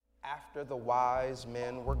After the wise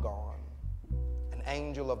men were gone, an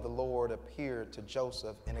angel of the Lord appeared to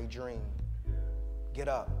Joseph in a dream. Get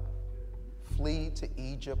up, flee to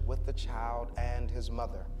Egypt with the child and his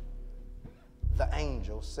mother. The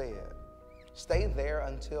angel said, stay there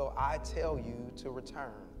until I tell you to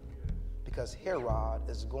return, because Herod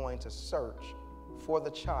is going to search for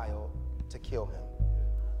the child to kill him.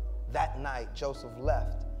 That night, Joseph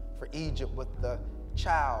left for Egypt with the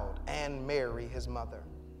child and Mary, his mother.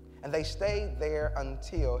 And they stayed there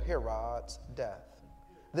until Herod's death.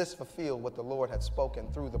 This fulfilled what the Lord had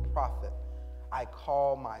spoken through the prophet. I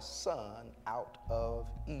call my son out of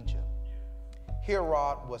Egypt.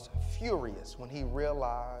 Herod was furious when he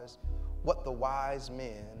realized what the wise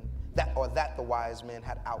men, that the wise men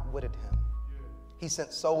had outwitted him. He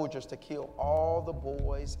sent soldiers to kill all the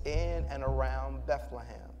boys in and around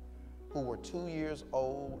Bethlehem who were 2 years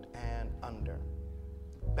old and under,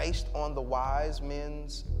 based on the wise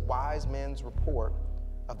men's report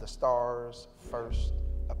of the star's first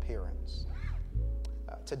appearance.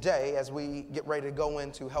 Today, as we get ready to go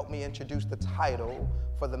into, help me introduce the title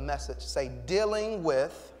for the message. Say, Dealing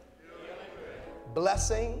with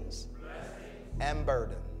Blessings and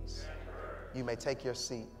Burdens. You may take your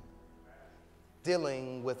seat.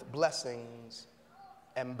 Dealing with blessings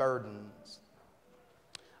and burdens.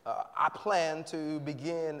 I plan to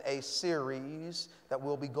begin a series that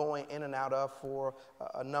we'll be going in and out of for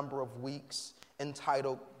a number of weeks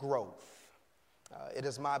entitled Growth. It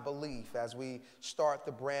is my belief as we start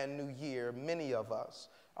the brand new year, many of us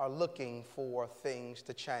are looking for things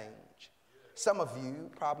to change. Some of you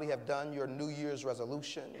probably have done your New Year's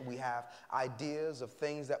resolution. We have ideas of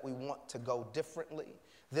things that we want to go differently.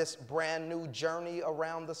 This brand new journey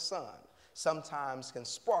around the sun sometimes can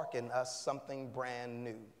spark in us something brand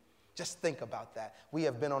new. Just think about that. We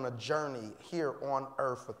have been on a journey here on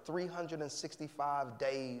earth for 365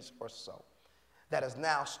 days or so that has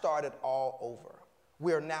now started all over.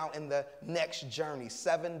 We are now in the next journey,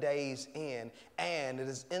 7 days in, and it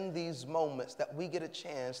is in these moments that we get a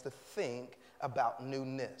chance to think about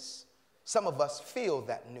newness. Some of us feel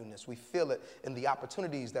that newness. We feel it in the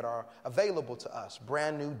opportunities that are available to us,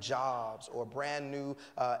 brand new jobs or brand new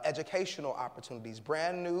educational opportunities,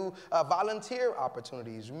 brand new volunteer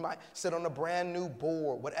opportunities. You might sit on a brand new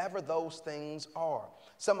board, whatever those things are.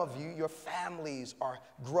 Some of you, your families are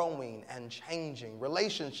growing and changing.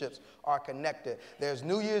 Relationships are connected. There's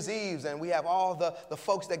New Year's Eve, and we have all the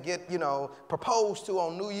folks that get, proposed to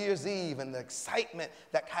on New Year's Eve, and the excitement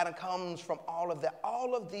that kind of comes from all of that.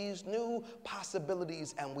 All of these new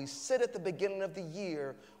possibilities, and we sit at the beginning of the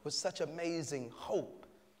year with such amazing hope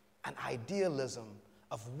and idealism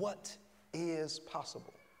of what is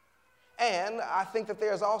possible. And I think that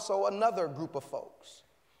there's also another group of folks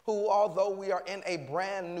who, although we are in a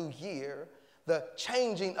brand new year, the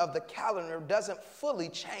changing of the calendar doesn't fully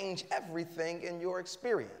change everything in your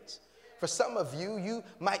experience. For some of you, you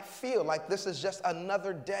might feel like this is just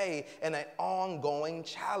another day in an ongoing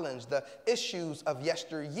challenge. The issues of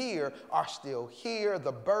yesteryear are still here.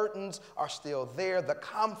 The burdens are still there. The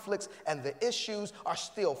conflicts and the issues are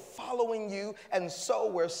still following you. And so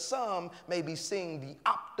where some may be seeing the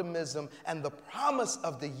optimism and the promise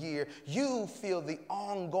of the year, you feel the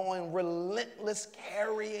ongoing relentless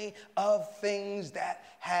carrying of things that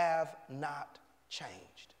have not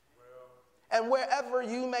changed. And wherever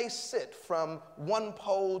you may sit from one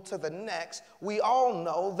pole to the next, we all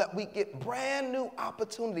know that we get brand new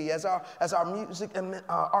opportunity. As our music and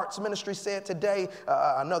arts ministry said today,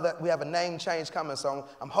 I know that we have a name change coming, so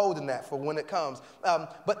I'm holding that for when it comes.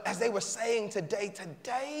 But as they were saying today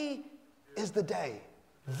is the day.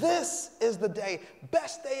 This is the day.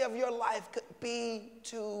 Best day of your life could be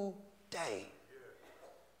today.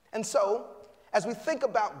 And so, as we think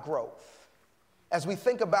about growth, as we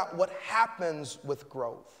think about what happens with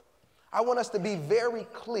growth, I want us to be very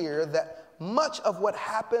clear that much of what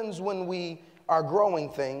happens when we are growing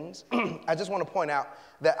things, I just want to point out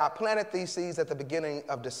that I planted these seeds at the beginning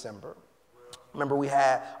of December. Remember, we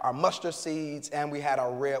had our mustard seeds and we had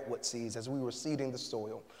our redwood seeds as we were seeding the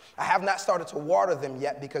soil. I have not started to water them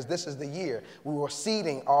yet because this is the year. We were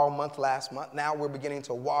seeding all month last month. Now we're beginning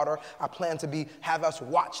to water. I plan to have us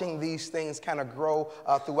watching these things kind of grow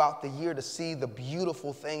throughout the year to see the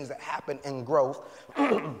beautiful things that happen in growth.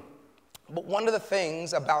 But one of the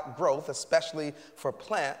things about growth, especially for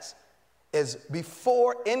plants, is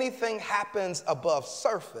before anything happens above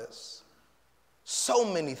surface, so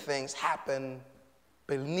many things happen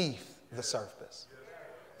beneath the surface.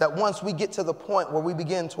 That once we get to the point where we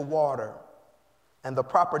begin to water and the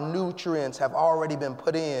proper nutrients have already been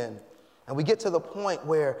put in And we get to the point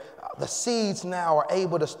where the seeds now are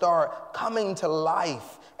able to start coming to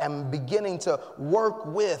life and beginning to work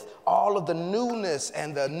with all of the newness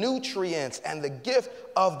and the nutrients and the gift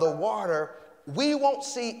of the water. We won't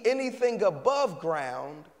see anything above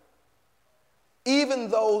ground, even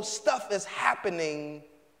though stuff is happening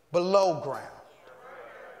below ground.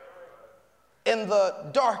 In the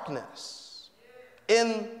darkness,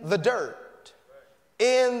 in the dirt,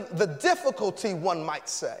 in the difficulty, one might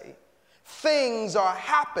say, things are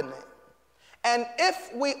happening. And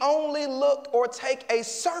if we only look or take a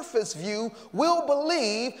surface view, we'll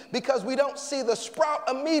believe, because we don't see the sprout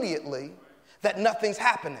immediately, that nothing's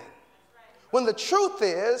happening. When the truth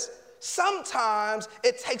is, sometimes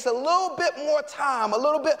it takes a little bit more time, a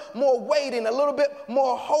little bit more waiting, a little bit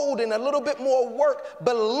more holding, a little bit more work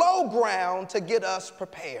below ground to get us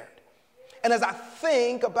prepared. And as I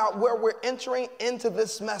think about where we're entering into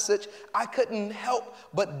this message, I couldn't help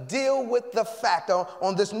but deal with the fact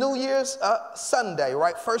on this New Year's Sunday,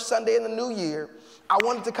 right? First Sunday in the new year, I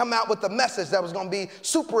wanted to come out with a message that was going to be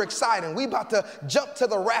super exciting. We about to jump to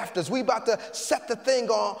the rafters. We about to set the thing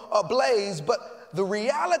on ablaze. But the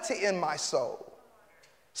reality in my soul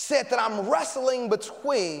said that I'm wrestling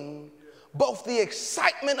between both the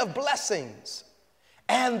excitement of blessings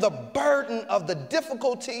and the burden of the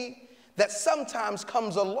difficulty that sometimes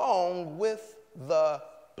comes along with the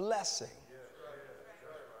blessing.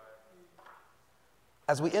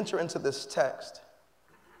 As we enter into this text,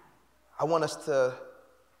 I want us to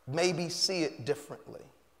maybe see it differently.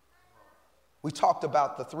 We talked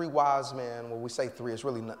about the three wise men. Well, we say three, it's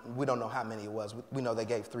really not, we don't know how many it was. We know they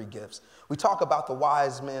gave 3 gifts. We talk about the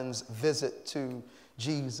wise men's visit to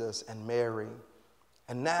Jesus and Mary.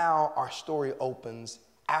 And now our story opens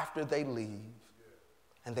after they leave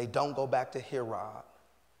and they don't go back to Herod.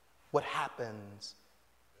 What happens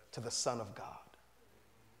to the Son of God?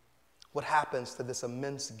 What happens to this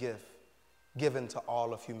immense gift given to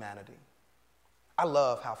all of humanity? I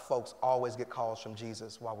love how folks always get calls from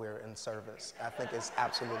Jesus while we're in service. I think it's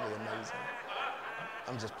absolutely amazing.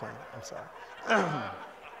 I'm just playing. I'm sorry.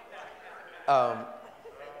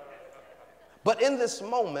 But in this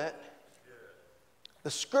moment,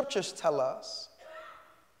 the scriptures tell us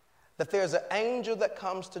that there's an angel that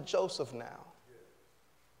comes to Joseph now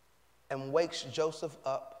and wakes Joseph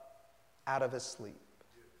up out of his sleep.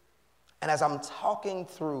 And as I'm talking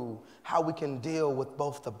through how we can deal with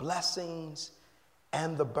both the blessings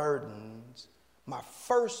and the burdens, my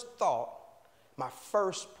first thought, my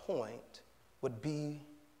first point would be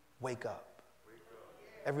wake up.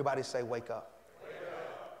 Everybody say wake up. Wake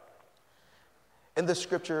up. In the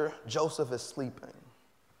scripture, Joseph is sleeping.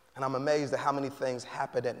 And I'm amazed at how many things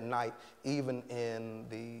happen at night, even in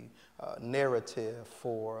the narrative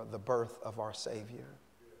for the birth of our Savior.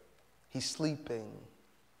 He's sleeping,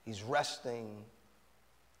 he's resting,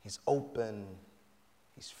 he's open,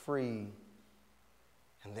 he's free.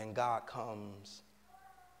 And then God comes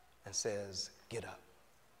and says, get up,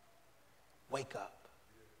 wake up,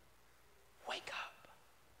 wake up,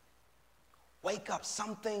 wake up.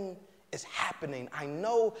 Something is happening. I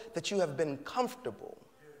know that you have been comfortable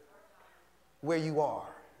where you are.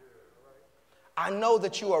 I know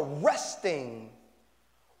that you are resting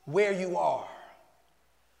where you are.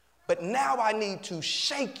 But now I need to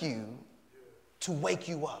shake you to wake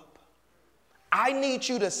you up. I need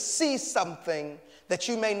you to see something that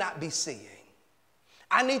you may not be seeing.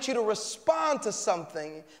 I need you to respond to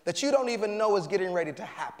something that you don't even know is getting ready to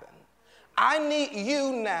happen. I need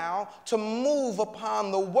you now to move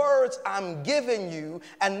upon the words I'm giving you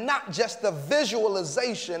and not just the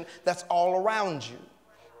visualization that's all around you.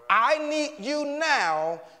 I need you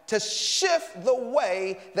now to shift the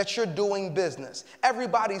way that you're doing business.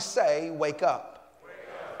 Everybody say, wake up.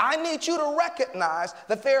 I need you to recognize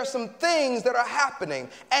that there are some things that are happening.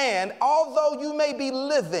 And although you may be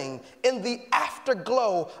living in the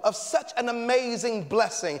afterglow of such an amazing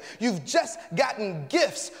blessing, you've just gotten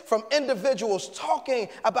gifts from individuals talking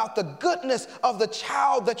about the goodness of the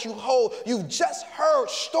child that you hold. You've just heard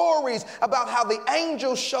stories about how the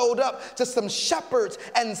angel showed up to some shepherds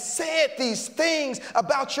and said these things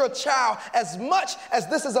about your child. As much as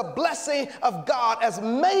this is a blessing of God, as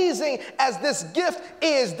amazing as this gift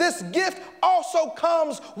is, this gift also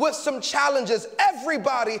comes with some challenges.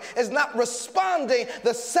 Everybody is not responding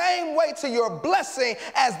the same way to your blessing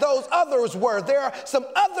as those others were. There are some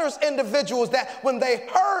others individuals that when they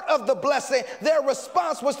heard of the blessing, their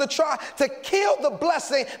response was to try to kill the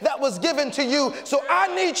blessing that was given to you. So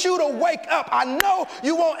I need you to wake up. I know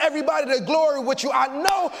you want everybody to glory with you. I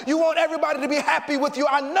know you want everybody to be happy with you.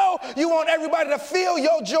 I know you want everybody to feel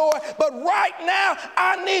your joy. But right now,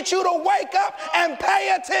 I need you to wake up and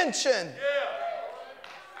pay attention.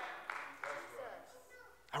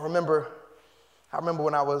 I remember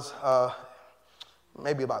when I was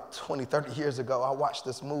maybe about 20, 30 years ago, I watched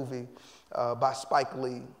this movie by Spike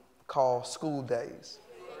Lee called School Days.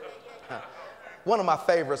 One of my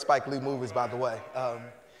favorite Spike Lee movies, by the way.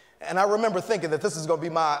 And I remember thinking that this is going to be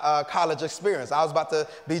my college experience. I was about to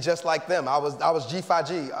be just like them. I was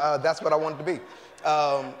G5G. That's what I wanted to be.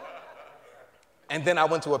 And then I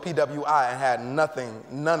went to a PWI and had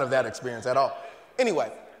none of that experience at all.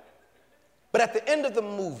 Anyway, but at the end of the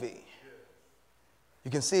movie,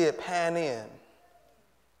 you can see it pan in.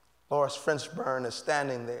 Lawrence Fishburne is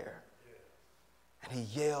standing there, and he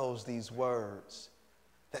yells these words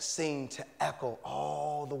that seem to echo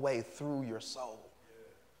all the way through your soul.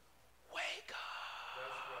 Wake up.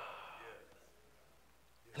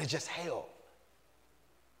 And it just held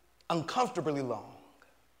uncomfortably long.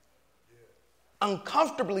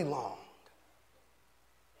 Uncomfortably long.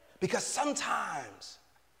 Because sometimes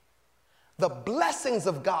the blessings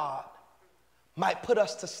of God might put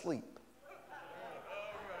us to sleep.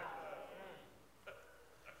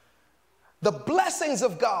 The blessings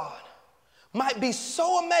of God might be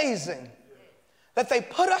so amazing that they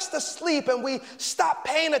put us to sleep and we stop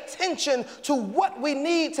paying attention to what we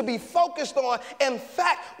need to be focused on. In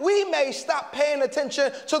fact, we may stop paying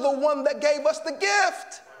attention to the one that gave us the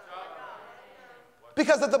gift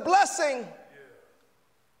because of the blessing.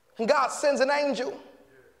 And God sends an angel.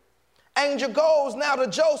 Angel goes now to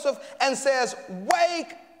Joseph and says,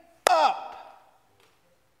 wake up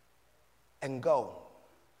and go.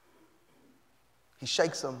 He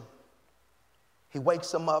shakes him. He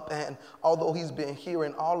wakes him up, and although he's been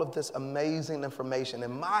hearing all of this amazing information,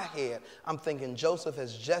 in my head, I'm thinking Joseph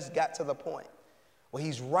has just got to the point where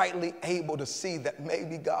he's rightly able to see that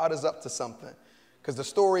maybe God is up to something. Because the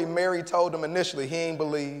story Mary told him initially, he ain't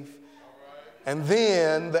believe. And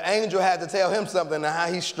then the angel had to tell him something and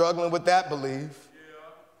how he's struggling with that belief.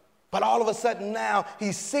 But all of a sudden now,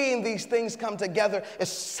 he's seeing these things come together.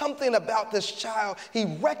 It's something about this child. He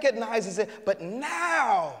recognizes it, but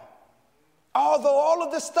now, although all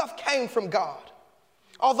of this stuff came from God,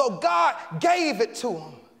 although God gave it to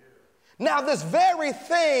him, now this very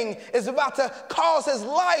thing is about to cause his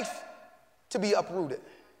life to be uprooted.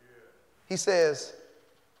 He says,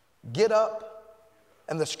 get up,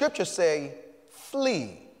 and the scriptures say,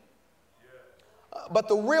 flee. But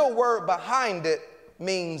the real word behind it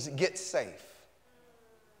means get safe.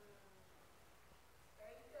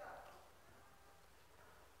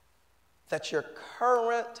 That your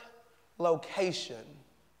current location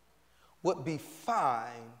would be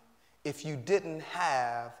fine if you didn't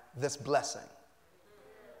have this blessing.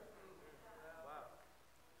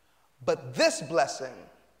 But this blessing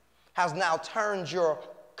has now turned your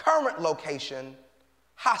current location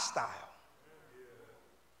hostile.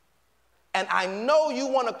 And I know you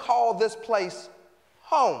want to call this place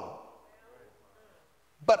home.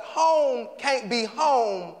 But home can't be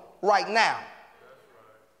home right now.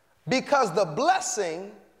 Because the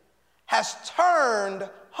blessing has turned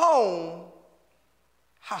home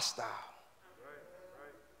hostile.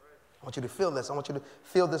 I want you to feel this. I want you to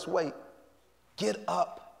feel this weight. Get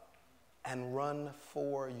up and run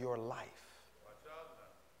for your life.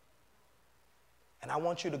 And I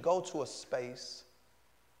want you to go to a space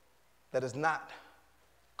that is not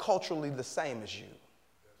culturally the same as you.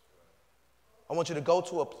 I want you to go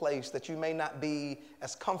to a place that you may not be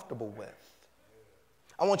as comfortable with.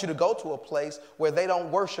 I want you to go to a place where they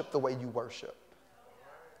don't worship the way you worship.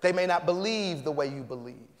 They may not believe the way you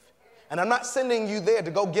believe. And I'm not sending you there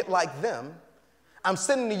to go get like them. I'm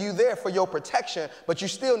sending you there for your protection, but you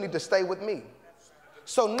still need to stay with me.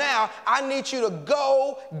 So now I need you to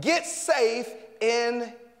go get safe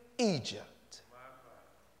in Egypt.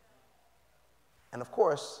 And of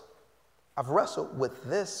course, I've wrestled with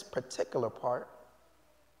this particular part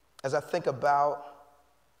as I think about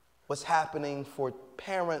what's happening for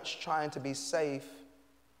parents trying to be safe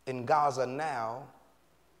in Gaza now,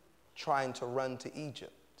 trying to run to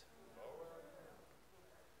Egypt.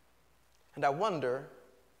 And I wonder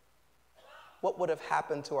what would have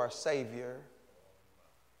happened to our Savior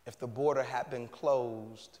if the border had been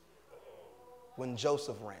closed when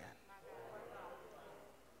Joseph ran.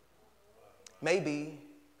 Maybe,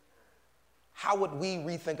 how would we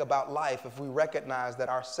rethink about life if we recognized that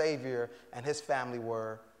our Savior and his family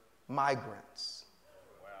were migrants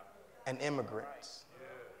and immigrants?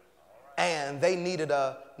 And they needed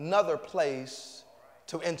another place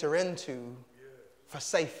to enter into for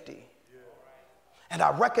safety. And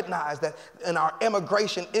I recognize that in our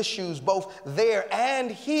immigration issues, both there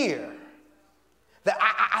and here, That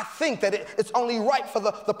I think that it's only right for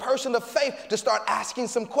the person of faith to start asking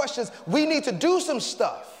some questions. We need to do some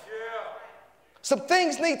stuff. Some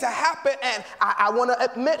things need to happen, and I want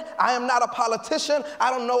to admit I am not a politician. I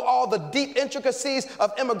don't know all the deep intricacies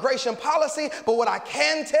of immigration policy, but what I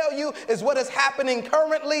can tell you is what is happening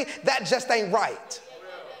currently, that just ain't right.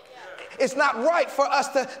 It's not right for us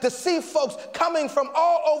to see folks coming from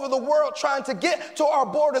all over the world trying to get to our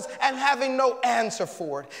borders and having no answer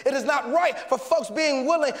for it. It is not right for folks being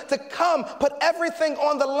willing to come, put everything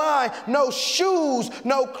on the line, no shoes,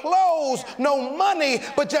 no clothes, no money,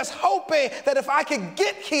 but just hoping that if I could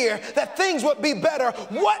get here, that things would be better.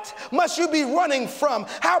 What must you be running from?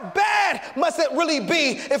 How bad must it really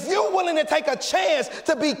be if you're willing to take a chance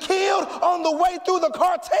to be killed on the way through the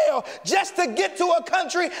cartel just to get to a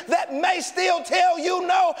country that may still tell you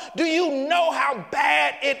no? Do you know how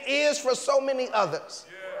bad it is for so many others?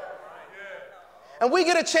 And we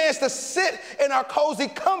get a chance to sit in our cozy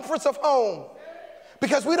comforts of home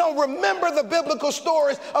because we don't remember the biblical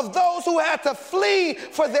stories of those who had to flee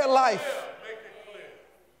for their life,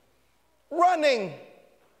 running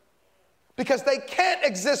because they can't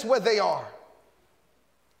exist where they are.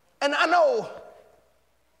 And I know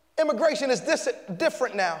immigration is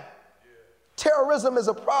different now. Terrorism is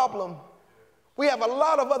a problem. We have a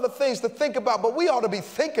lot of other things to think about, but we ought to be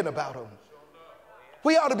thinking about them.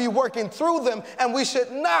 We ought to be working through them, and we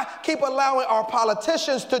should not keep allowing our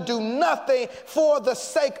politicians to do nothing for the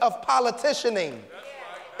sake of politicianing.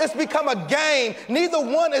 It's become a game. Neither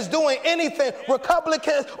one is doing anything.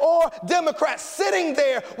 Republicans or Democrats sitting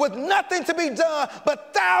there with nothing to be done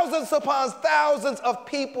but thousands upon thousands of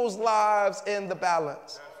people's lives in the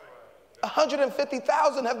balance.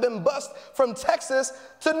 150,000 have been bused from Texas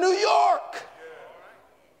to New York.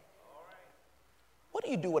 What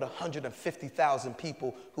do you do with 150,000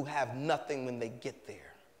 people who have nothing when they get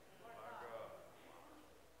there?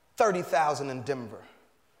 30,000 in Denver,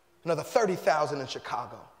 another 30,000 in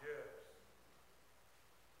Chicago.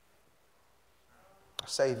 Our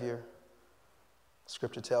Savior,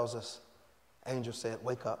 Scripture tells us, angel said,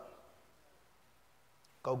 wake up,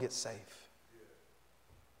 go get safe.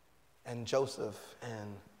 And Joseph,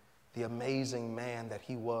 and the amazing man that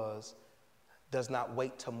he was, does not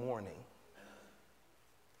wait till morning.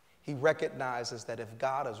 He recognizes that if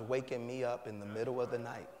God is waking me up in the middle of the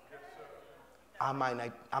night, I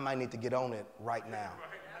might need to get on it right now.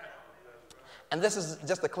 And this is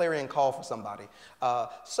just a clarion call for somebody.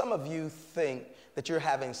 Some of you think that you're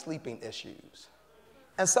having sleeping issues.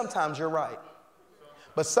 And sometimes you're right.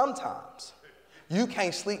 But sometimes you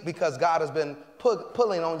can't sleep because God has been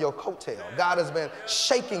pulling on your coattail. God has been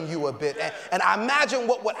shaking you a bit. And I imagine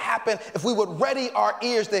what would happen if we would ready our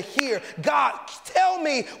ears to hear. God, tell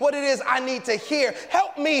me what it is I need to hear.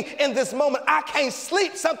 Help me in this moment. I can't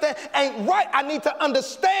sleep. Something ain't right. I need to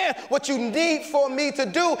understand what you need for me to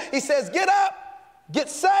do. He says, get up, get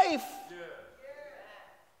safe.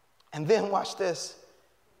 And then watch this.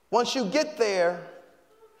 Once you get there,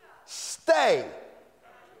 stay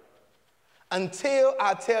until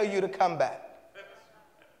I tell you to come back.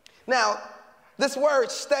 Now, this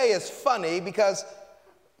word stay is funny because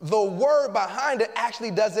the word behind it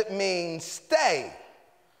actually doesn't mean stay.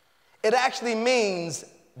 It actually means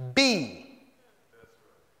be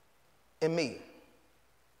in me.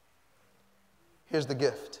 Here's the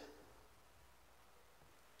gift.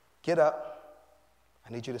 Get up.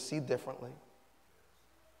 I need you to see differently.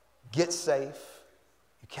 Get safe.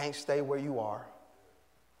 You can't stay where you are.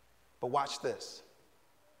 But watch this.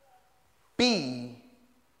 Be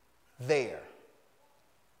there.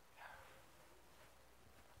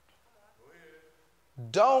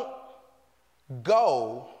 Don't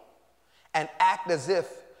go and act as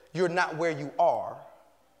if you're not where you are.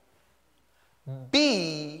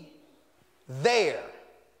 Be there.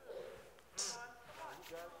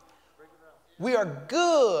 We are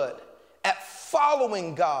good at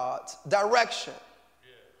following God's direction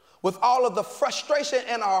with all of the frustration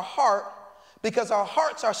in our heart because our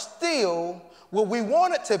hearts are still where we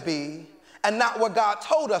want it to be and not where God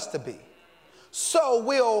told us to be. So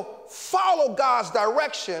we'll follow God's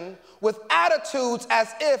direction with attitudes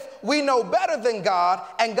as if we know better than God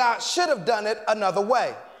and God should have done it another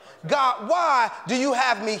way. God, why do you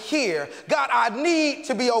have me here? God, I need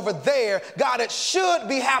to be over there. God, it should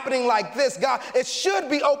be happening like this. God, it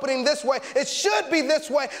should be opening this way. It should be this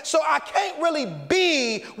way. So I can't really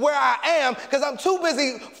be where I am because I'm too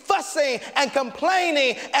busy fussing and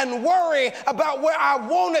complaining and worrying about where I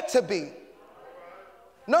want it to be.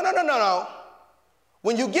 No.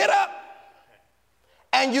 When you get up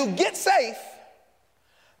and you get safe,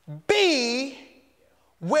 be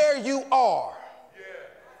where you are.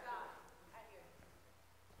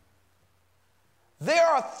 There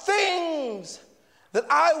are things that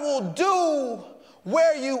I will do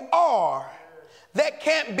where you are that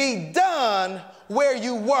can't be done where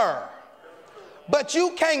you were. But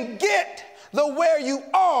you can get the where you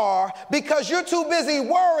are because you're too busy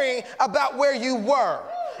worrying about where you were.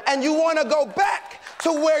 And you want to go back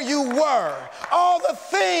to where you were. All the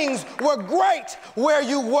things were great where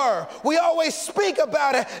you were. We always speak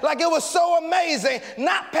about it like it was so amazing,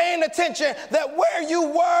 not paying attention that where you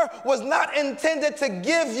were was not intended to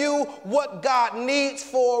give you what God needs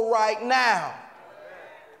for right now.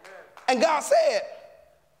 And God said,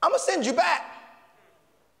 I'm going to send you back.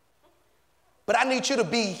 But I need you to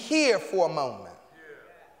be here for a moment.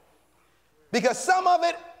 Because some of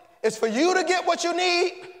it is for you to get what you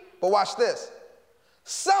need. But watch this.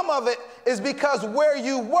 Some of it is because where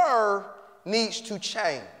you were needs to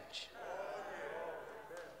change.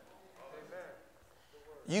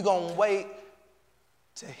 You're going to wait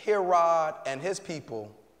till Herod and his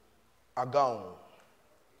people are gone.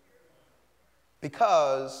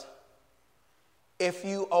 Because if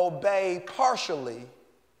you obey partially,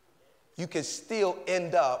 you can still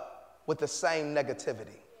end up with the same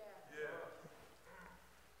negativity.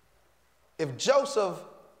 If Joseph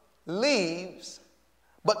leaves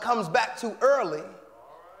but comes back too early,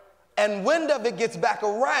 and when David gets back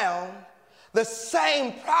around, the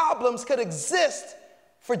same problems could exist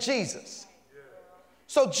for Jesus.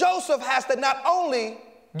 So Joseph has to not only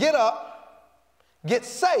get up, get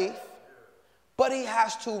safe, but he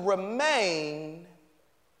has to remain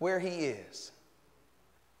where he is.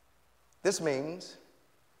 This means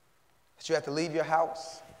that you have to leave your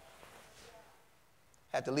house,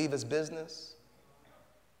 have to leave his business,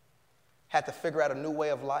 had to figure out a new way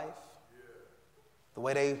of life. The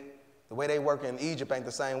way they work in Egypt ain't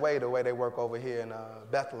the same way the way they work over here in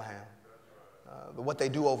Bethlehem. What they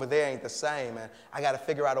do over there ain't the same, and I got to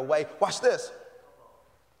figure out a way. Watch this.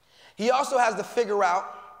 He also has to figure out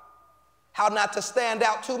how not to stand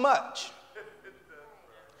out too much.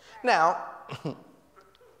 Now,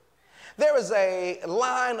 there is a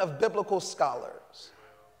line of biblical scholars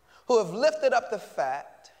who have lifted up the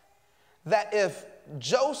fact that if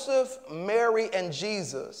Joseph, Mary, and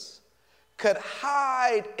Jesus could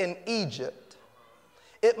hide in Egypt,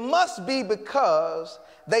 it must be because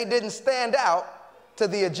they didn't stand out to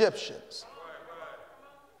the Egyptians.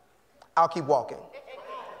 I'll keep walking.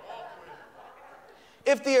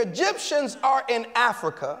 If the Egyptians are in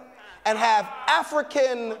Africa and have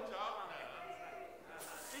African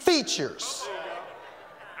features,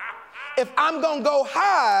 if I'm going to go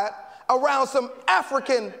hide around some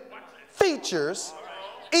African features,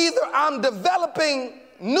 either I'm developing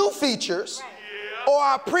new features or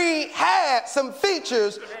I had some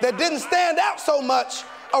features that didn't stand out so much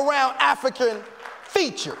around African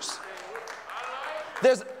features.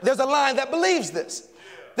 There's a line that believes this.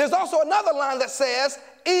 There's also another line that says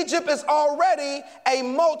Egypt is already a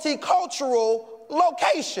multicultural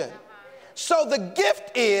location. So the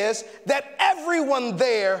gift is that everyone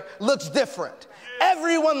there looks different.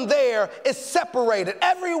 Everyone there is separated.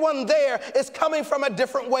 Everyone there is coming from a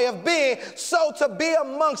different way of being. So to be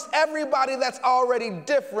amongst everybody that's already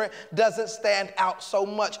different doesn't stand out so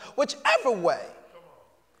much. Whichever way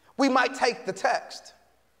we might take the text,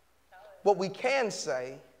 what we can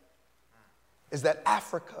say is that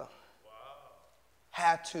Africa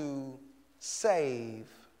had to save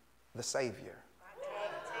the Savior.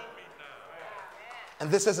 And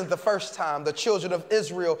this isn't the first time. The children of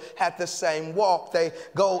Israel had the same walk. They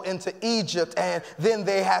go into Egypt and then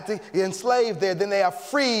they have to be enslaved there. Then they are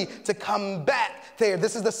free to come back there.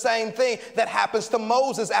 This is the same thing that happens to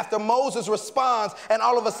Moses after Moses responds and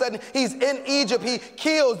all of a sudden he's in Egypt. He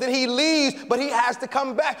kills, then he leaves, but he has to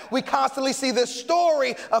come back. We constantly see this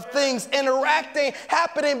story of things interacting,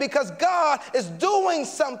 happening because God is doing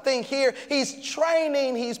something here. He's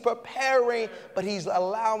training, he's preparing, but he's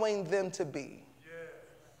allowing them to be.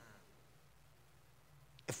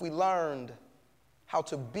 If we learned how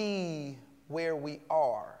to be where we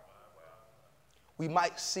are, we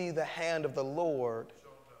might see the hand of the Lord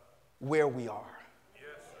where we are.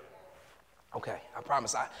 Okay, I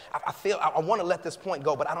promise. I feel I want to let this point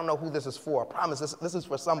go, but I don't know who this is for. I promise this is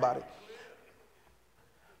for somebody.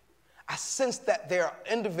 I sense that there are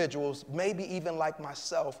individuals, maybe even like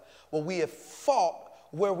myself, where we have fought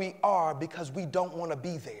where we are because we don't want to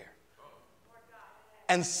be there.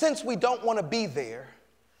 And since we don't want to be there,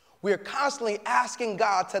 we're constantly asking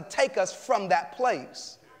God to take us from that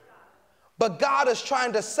place. But God is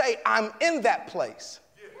trying to say, I'm in that place.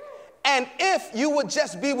 And if you would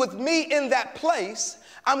just be with me in that place,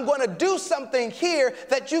 I'm going to do something here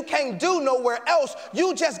that you can't do nowhere else.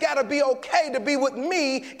 You just got to be okay to be with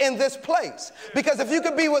me in this place. Because if you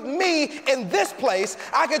could be with me in this place,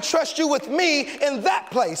 I could trust you with me in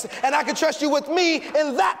that place. And I could trust you with me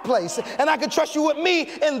in that place. And I could trust you with me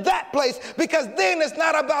in that place. Because then it's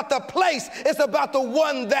not about the place. It's about the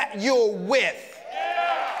one that you're with.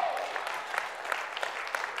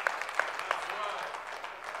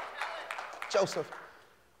 Joseph,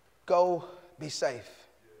 go be safe.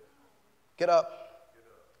 Get up,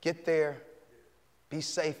 get there, be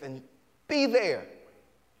safe, and be there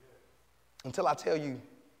until I tell you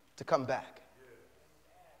to come back.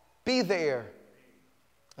 Be there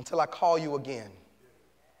until I call you again.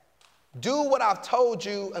 Do what I've told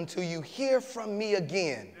you until you hear from me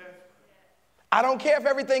again. I don't care if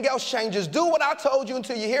everything else changes. Do what I told you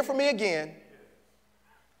until you hear from me again.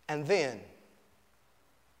 And then,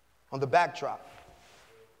 on the backdrop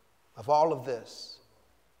of all of this,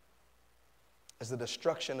 is the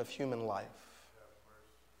destruction of human life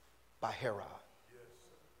by Herod.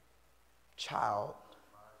 Child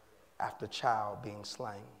after child being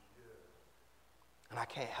slain. And I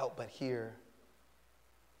can't help but hear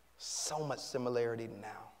so much similarity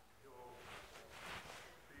now.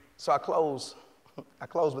 So I close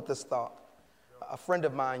with this thought. A friend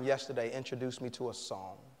of mine yesterday introduced me to a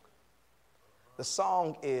song. The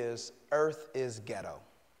song is Earth is Ghetto.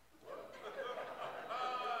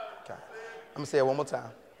 Okay. I'm going to say it one more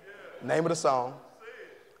time. Name of the song,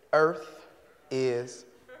 Earth is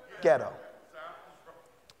Ghetto.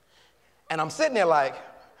 And I'm sitting there like,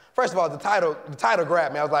 first of all, the title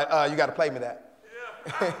grabbed me. I was like, you got to play me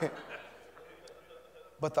that.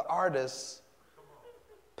 But the artist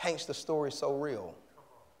paints the story so real.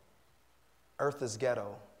 Earth is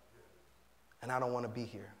ghetto, and I don't want to be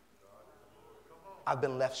here. I've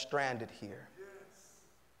been left stranded here.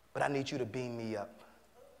 But I need you to beam me up.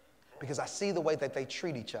 Because I see the way that they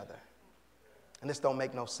treat each other. And this don't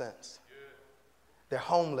make no sense. They're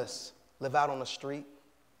homeless, live out on the street.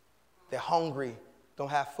 They're hungry, don't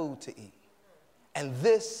have food to eat. And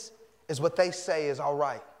this is what they say is all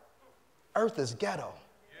right. Earth is ghetto.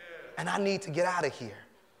 And I need to get out of here.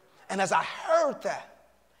 And as I heard that,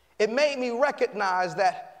 it made me recognize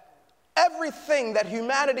that everything that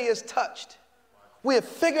humanity has touched, we have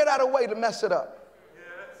figured out a way to mess it up.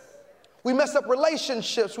 We mess up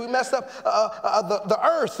relationships. We mess up the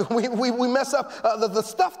earth. We mess up the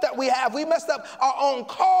stuff that we have. We mess up our own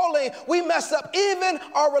calling. We mess up even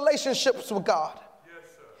our relationships with God.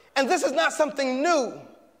 Yes, and this is not something new.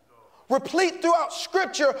 Replete throughout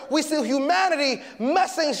Scripture, we see humanity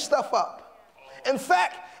messing stuff up. In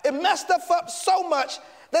fact, it messed stuff up so much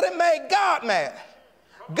that it made God mad.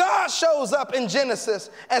 God shows up in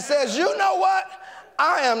Genesis and says, you know what?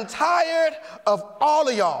 I am tired of all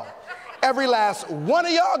of y'all. Every last one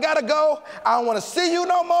of y'all got to go. I don't want to see you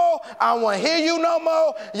no more. I don't want to hear you no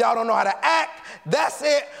more. Y'all don't know how to act. That's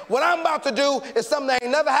it. What I'm about to do is something that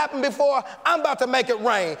ain't never happened before. I'm about to make it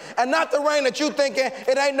rain. And not the rain that you thinking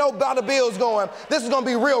it ain't no dollar bills going. This is going to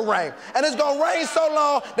be real rain. And it's going to rain so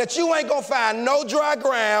long that you ain't going to find no dry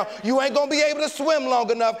ground. You ain't going to be able to swim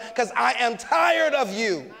long enough because I am tired of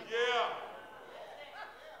you. Yeah.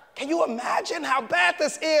 Can you imagine how bad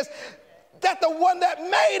this is? That the one that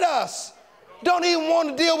made us don't even want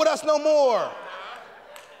to deal with us no more.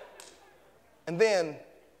 And then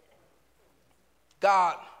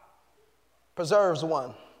God preserves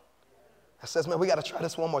one that says, man, we got to try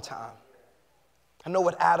this one more time. I know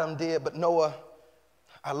what Adam did, but Noah,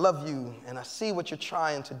 I love you, and I see what you're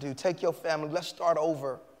trying to do. Take your family. Let's start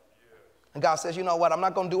over. And God says, you know what? I'm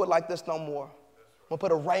not going to do it like this no more. I'm going to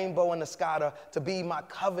put a rainbow in the sky to be my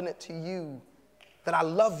covenant to you, that I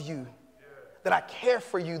love you, that I care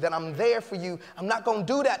for you, that I'm there for you. I'm not going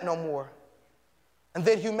to do that no more. And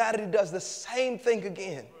then humanity does the same thing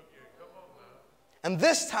again. And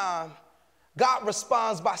this time, God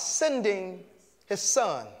responds by sending his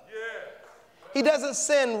son. He doesn't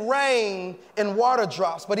send rain in water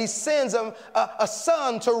drops, but he sends a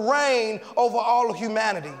son to reign over all of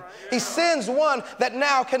humanity. He sends one that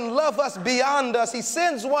now can love us beyond us. He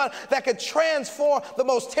sends one that could transform the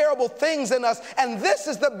most terrible things in us. And this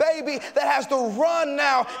is the baby that has to run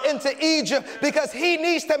now into Egypt because he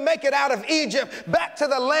needs to make it out of Egypt back to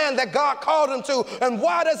the land that God called him to. And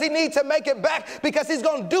why does he need to make it back? Because he's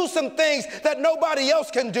going to do some things that nobody else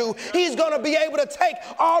can do. He's going to be able to take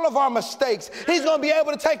all of our mistakes. He's going to be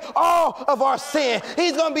able to take all of our sin.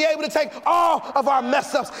 He's going to be able to take all of our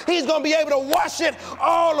mess ups. He's going to be able to wash it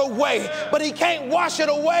all away. But he can't wash it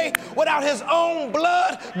away without his own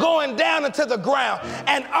blood going down into the ground.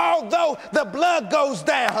 And although the blood goes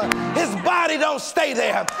down, his body don't stay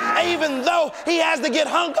there. Even though he has to get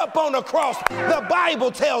hung up on the cross, the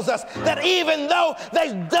Bible tells us that even though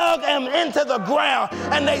they dug him into the ground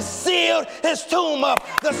and they sealed his tomb up,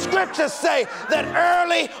 the scriptures say that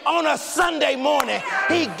early on a Sunday morning,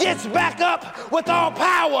 he gets back up with all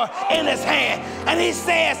power in his hand. And he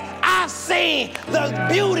says, I've seen the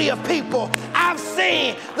beauty of people. I've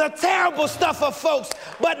seen the terrible stuff of folks.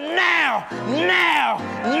 But now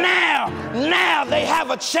they have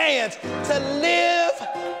a chance to live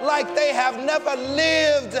like they have never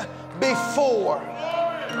lived before.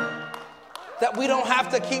 That we don't have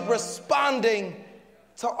to keep responding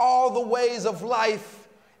to all the ways of life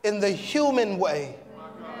in the human way.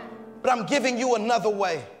 But I'm giving you another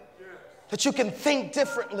way that you can think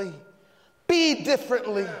differently, be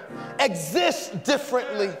differently, exist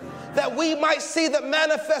differently, that we might see the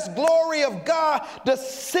manifest glory of God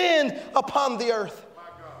descend upon the earth.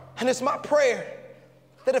 And it's my prayer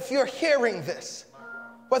that if you're hearing this,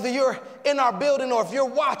 whether you're in our building or if you're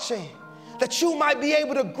watching, that you might be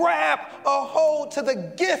able to grab a hold to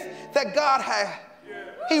the gift that God had.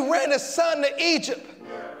 He ran his son to Egypt,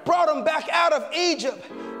 brought him back out of Egypt,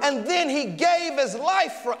 and then he gave his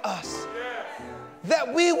life for us.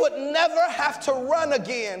 That we would never have to run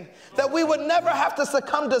again, that we would never have to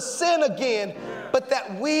succumb to sin again, but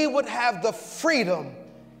that we would have the freedom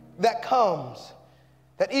that comes.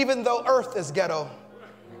 That even though earth is ghetto,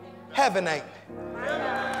 heaven ain't.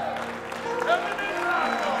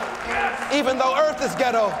 Even though earth is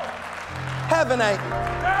ghetto, heaven ain't.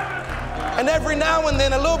 And every now and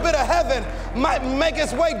then a little bit of heaven might make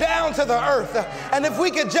its way down to the earth. And if we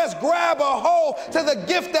could just grab a hold to the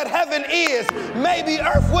gift that heaven is, maybe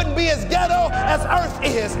earth wouldn't be as ghetto as earth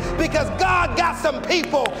is, because God got some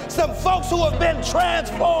people, some folks who have been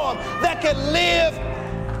transformed that can live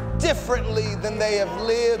differently than they have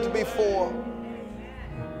lived before.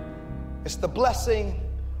 It's the blessing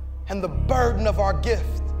and the burden of our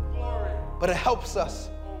gift, but it helps us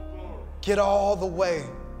get all the way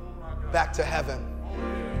back to heaven.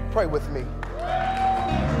 Pray with me.